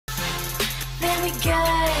then we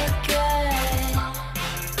good, good.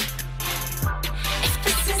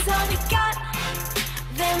 If this is all we got,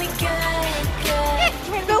 then we good, good.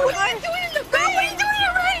 Girl, what are you doing in the bed? What are you doing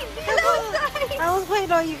already? Hello, I was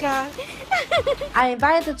waiting on you guys. I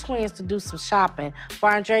invited the twins to do some shopping for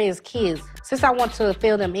Andrea's kids since I want to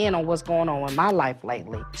fill them in on what's going on in my life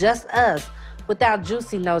lately. Just us, without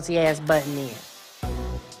Juicy nosy ass butting in.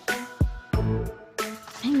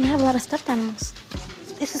 Hey, we have a lot of stuffed animals.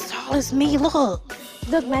 This is tall as me, look.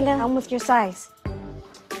 Look, Manda, almost your size.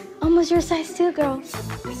 Almost your size too, girl.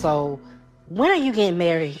 So, when are you getting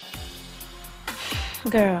married?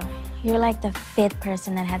 Girl, you're like the 5th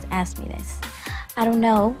person that has asked me this. I don't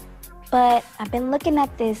know, but I've been looking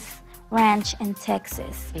at this ranch in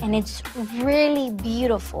Texas, and it's really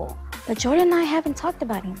beautiful. But Jordan and I haven't talked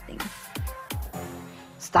about anything.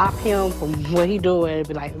 Stop him from what he doing and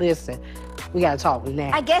be like, listen, we gotta talk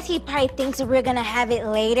now. I guess he probably thinks that we're gonna have it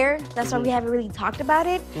later. That's why we haven't really talked about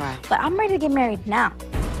it. Right. But I'm ready to get married now.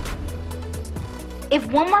 If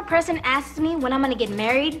one more person asks me when I'm gonna get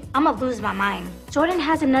married, I'm gonna lose my mind. Jordan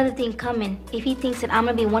has another thing coming if he thinks that I'm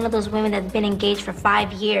gonna be one of those women that's been engaged for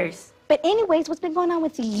 5 years. But anyways, what's been going on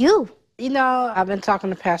with you? You know, I've been talking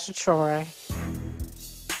to Pastor Troy.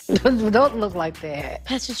 Don't look like that.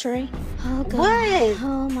 Pastor Troy? Oh, God. What?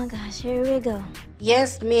 Oh, my gosh, here we go.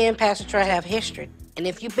 Yes, me and Pastor Troy have history. And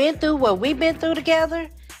if you've been through what we've been through together,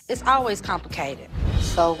 it's always complicated.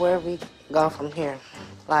 So where we go from here?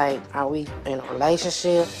 Like, are we in a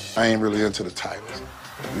relationship? I ain't really into the titles.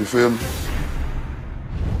 You feel me?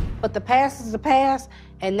 But the past is the past,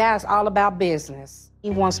 and now it's all about business. He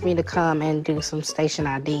wants me to come and do some station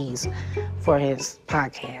IDs for his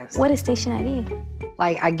podcast. What is station ID?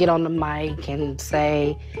 Like, I get on the mic and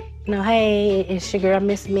say, you know, hey, it's your girl,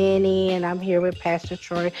 Miss Minnie, and I'm here with Pastor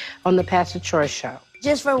Troy on the Pastor Troy Show.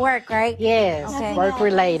 Just for work, right? Yes, Okay.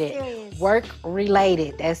 work-related.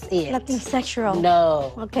 Work-related, that's it. Nothing sexual.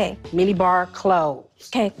 No. Okay. Mini bar closed.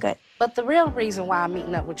 Okay, good. But the real reason why I'm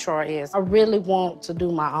meeting up with Troy is I really want to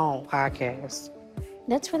do my own podcast.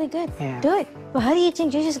 That's really good. Yeah. Do it. But how do you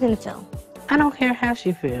think Juju's gonna feel? I don't care how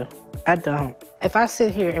she feel. I don't. If I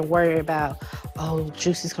sit here and worry about, oh,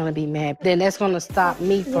 Juicy's gonna be mad, then that's gonna stop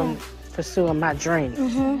me from pursuing my dream.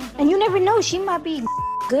 And you never know, she might be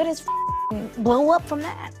good as blow up from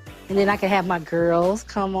that. And then I can have my girls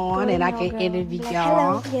come on and I can interview Like,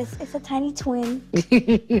 y'all. hello, yes, it's a tiny twin.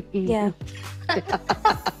 Yeah.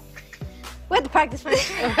 We have to practice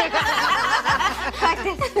first.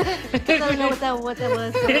 Practice. I don't know what that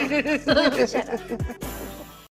was. So. Shut up.